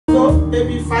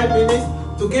maybe 5 minutes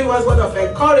to give us word of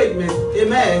encouragement,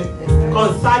 amen,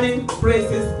 concerning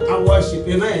praises and worship,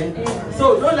 amen.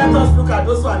 So don't let us look at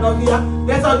those who are not here.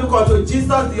 Let us look unto Jesus,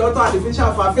 the author and the finisher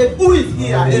of our faith, who is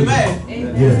here, amen.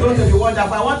 It's going to be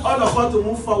wonderful. I want all of us to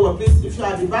move forward, please. If you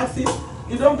are at the back seat,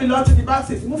 you don't belong to the back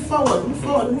seat. Move forward, move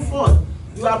forward, move forward.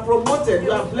 You are promoted,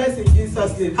 you are blessed in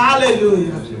Jesus' name.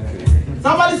 Hallelujah.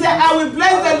 Somebody say, I will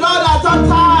bless the Lord at all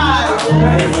times.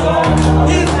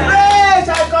 His praise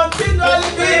shall continually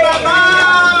be in my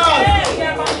mouth.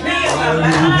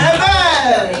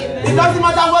 Amen. It doesn't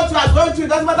matter what you are going through, it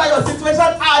doesn't matter your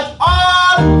situation at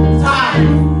all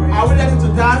times. Are we ready to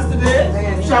dance today?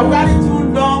 Shall we carry too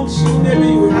long shoe? Maybe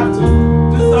you will have to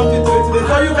do something to it today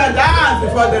so you can dance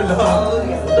before the Lord.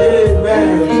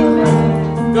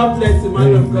 Amen. God bless you,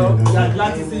 man of God. We are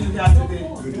glad to see you here today.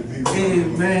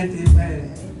 Amen.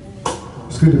 Amen.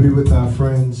 It's good to be with our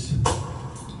friends.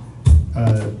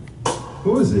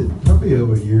 What was it? Probably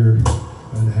over a year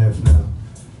and a half now.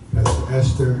 Pastor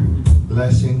Esther,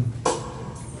 blessing,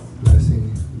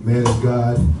 man of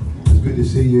God. It's good to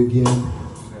see you again.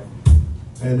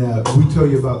 And we tell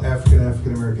you about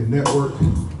African American Network,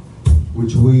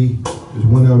 which is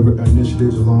one of our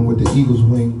initiatives along with the Eagles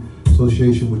Wing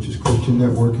Association, which is Christian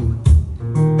networking.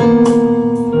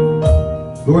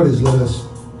 Lord has let us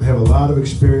have a lot of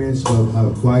experience. My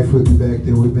wife with me back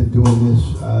there. We've been doing this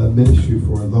ministry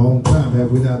for a long time,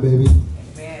 have we not, baby?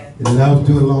 Amen. And I was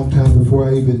doing it a long time before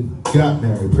I even got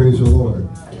married. Praise the Lord.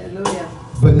 Hallelujah.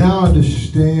 But now I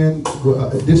understand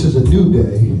this is a new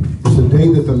day. It's a day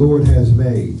that the Lord has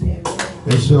made. Amen.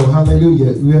 And so,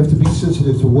 hallelujah, we have to be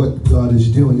sensitive to what God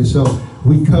is doing. And so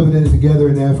we covenanted together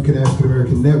in African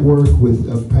American Network with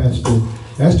Pastor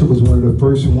Esther was one of the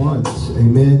first ones.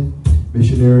 Amen.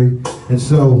 Missionary. And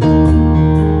so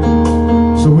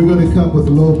we're going to come with a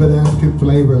little bit of African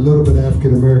flavor, a little bit of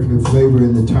African American flavor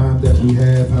in the time that we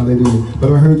have. Hallelujah.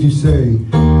 But I heard you say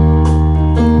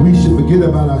we should forget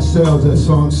about ourselves. That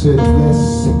song said,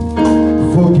 let's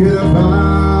forget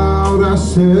about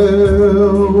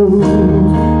ourselves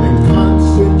and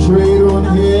concentrate on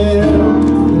Him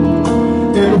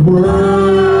and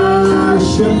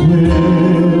worship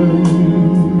Him.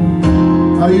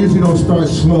 I usually don't start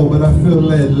slow, but I feel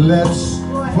that let's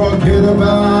forget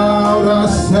about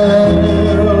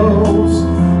ourselves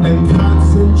and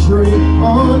concentrate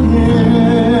on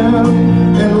Him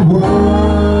and worship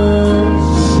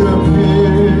Him.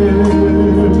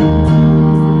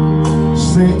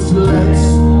 Saints, let's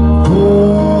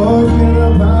forget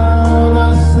about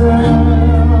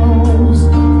ourselves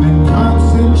and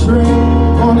concentrate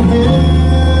on Him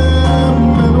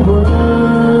and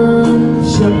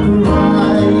worship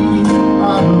Christ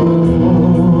our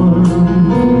Lord.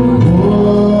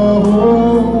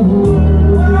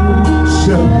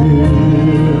 Worship Him,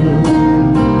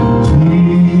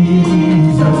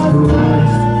 Jesus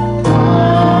Christ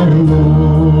our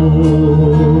Lord.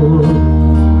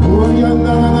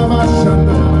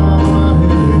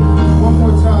 One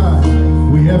more time.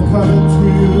 We have come into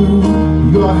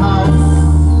your house,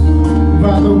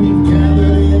 Father. We've gathered